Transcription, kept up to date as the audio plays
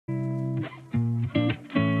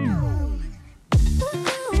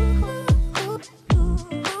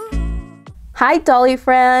Hi Dolly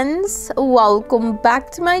friends, welcome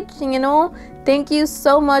back to my channel. Thank you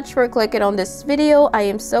so much for clicking on this video. I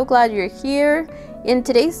am so glad you're here. In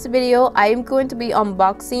today's video, I am going to be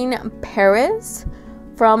unboxing Paris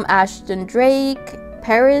from Ashton Drake.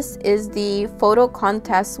 Paris is the photo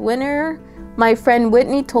contest winner. My friend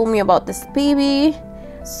Whitney told me about this baby.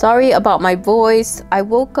 Sorry about my voice. I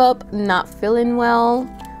woke up not feeling well.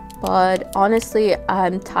 But honestly,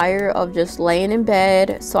 I'm tired of just laying in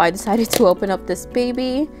bed, so I decided to open up this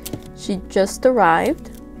baby. She just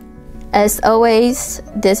arrived. As always,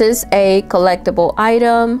 this is a collectible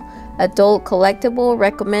item, adult collectible,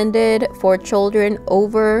 recommended for children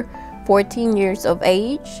over 14 years of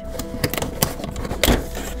age.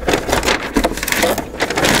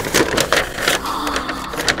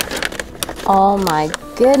 Oh my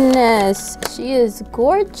goodness, she is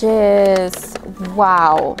gorgeous.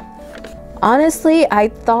 Wow. Honestly, I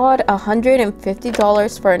thought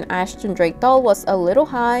 $150 for an Ashton Drake doll was a little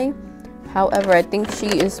high. However, I think she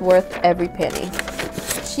is worth every penny.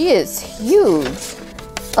 She is huge.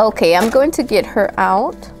 Okay, I'm going to get her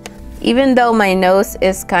out. Even though my nose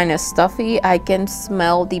is kind of stuffy, I can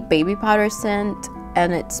smell the baby powder scent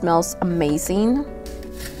and it smells amazing.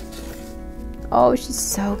 Oh, she's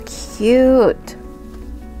so cute.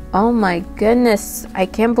 Oh my goodness, I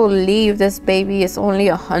can't believe this baby is only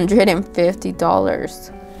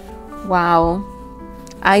 $150. Wow.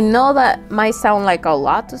 I know that might sound like a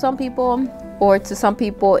lot to some people, or to some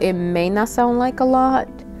people it may not sound like a lot,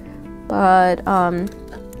 but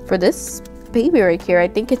for this baby right here, I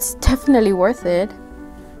think it's definitely worth it.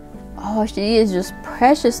 Oh, she is just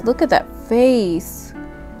precious. Look at that face.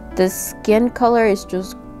 The skin color is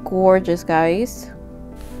just gorgeous, guys.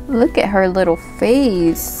 Look at her little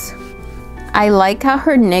face. I like how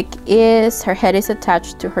her neck is. Her head is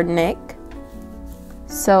attached to her neck,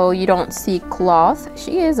 so you don't see cloth.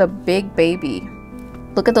 She is a big baby.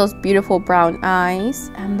 Look at those beautiful brown eyes,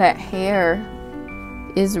 and that hair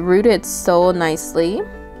is rooted so nicely.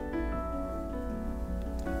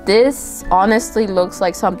 This honestly looks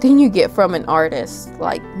like something you get from an artist.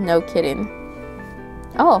 Like, no kidding.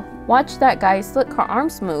 Oh, watch that, guys. Look, her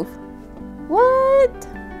arms move. What?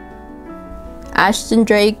 Ashton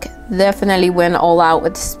Drake definitely went all out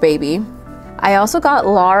with this baby. I also got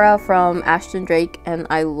Laura from Ashton Drake, and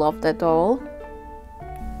I love that doll.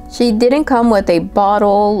 She didn't come with a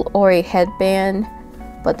bottle or a headband,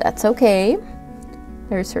 but that's okay.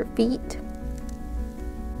 There's her feet.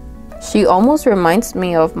 She almost reminds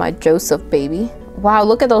me of my Joseph baby. Wow,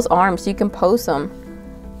 look at those arms. You can pose them.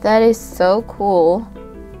 That is so cool.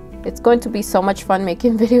 It's going to be so much fun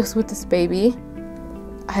making videos with this baby.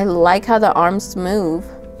 I like how the arms move.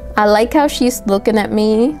 I like how she's looking at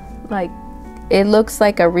me. Like, it looks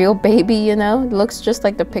like a real baby, you know? It looks just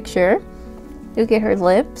like the picture. Look at her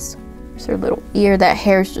lips. There's her little ear. That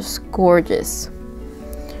hair is just gorgeous.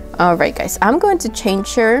 Alright, guys. I'm going to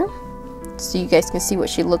change her so you guys can see what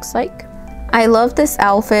she looks like. I love this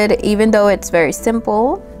outfit, even though it's very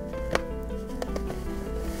simple.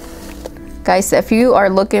 Guys, if you are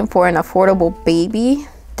looking for an affordable baby,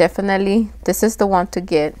 definitely this is the one to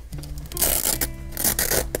get.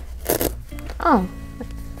 Oh,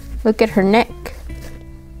 look at her neck.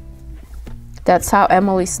 That's how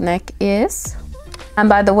Emily's neck is. And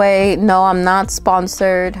by the way, no, I'm not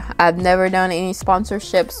sponsored. I've never done any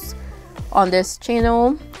sponsorships on this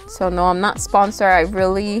channel, so no, I'm not sponsored. I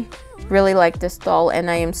really like this doll, and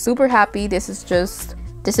I am super happy. This is just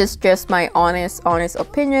my honest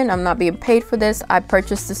opinion. I'm not being paid for this. I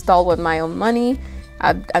purchased this doll with my own money.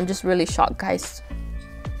 I'm just really shocked, guys.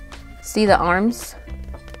 See the arms?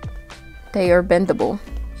 They are bendable.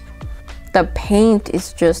 The paint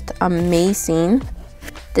is just amazing.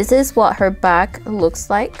 This is what her back looks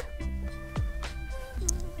like.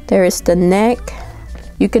 There is the neck.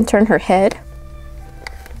 You can turn her head.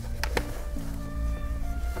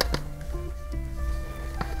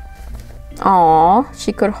 Aww,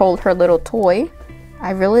 she could hold her little toy. I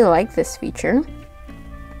really like this feature.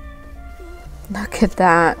 Look at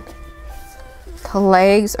that. The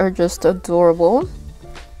legs are just adorable.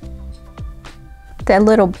 That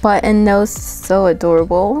little button nose is so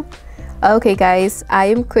adorable. Okay, guys, I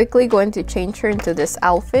am quickly going to change her into this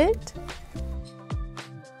outfit.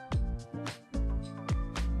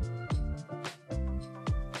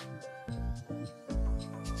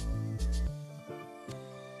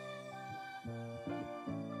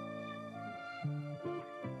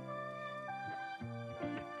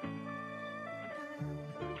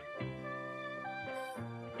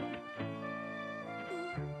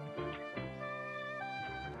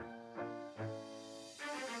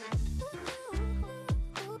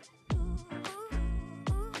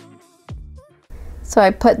 So I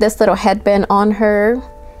put this little headband on her,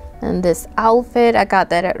 and this outfit, I got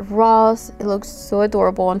that at Ross. It looks so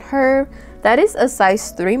adorable on her. That is a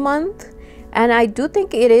size 3 month, and I do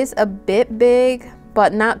think it is a bit big,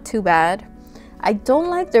 but not too bad. I don't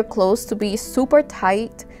like their clothes to be super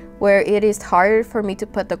tight where it is hard for me to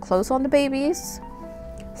put the clothes on the babies.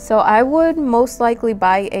 So I would most likely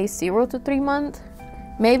buy a 0 to 3 month,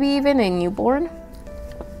 maybe even a newborn.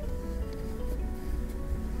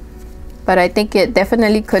 But I think it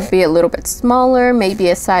definitely could be a little bit smaller,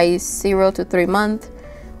 maybe a size 0 to 3 month.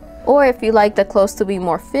 Or if you like the clothes to be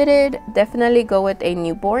more fitted, definitely go with a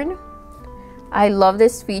newborn. I love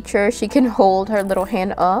this feature. She can hold her little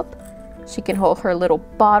hand up. She can hold her little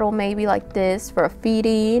bottle maybe like this for a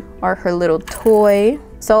feeding, or her little toy.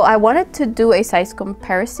 So I wanted to do a size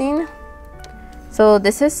comparison. So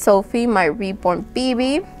this is Sophie, my reborn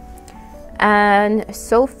baby. And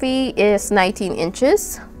Sophie is 19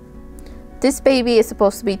 inches. This baby is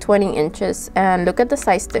supposed to be 20 inches, and look at the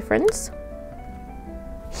size difference.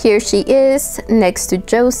 Here she is next to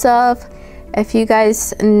Joseph. If you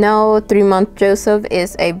guys know, 3 month Joseph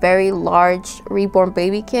is a very large reborn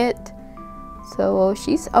baby kit. So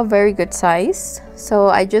she's a very good size. So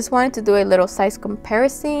I just wanted to do a little size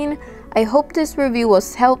comparison. I hope this review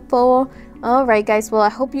was helpful. Alright guys, well I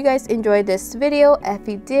hope you guys enjoyed this video. If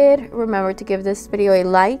you did, remember to give this video a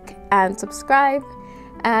like and subscribe.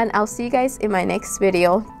 And I'll see you guys in my next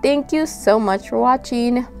video. Thank you so much for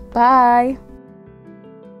watching. Bye.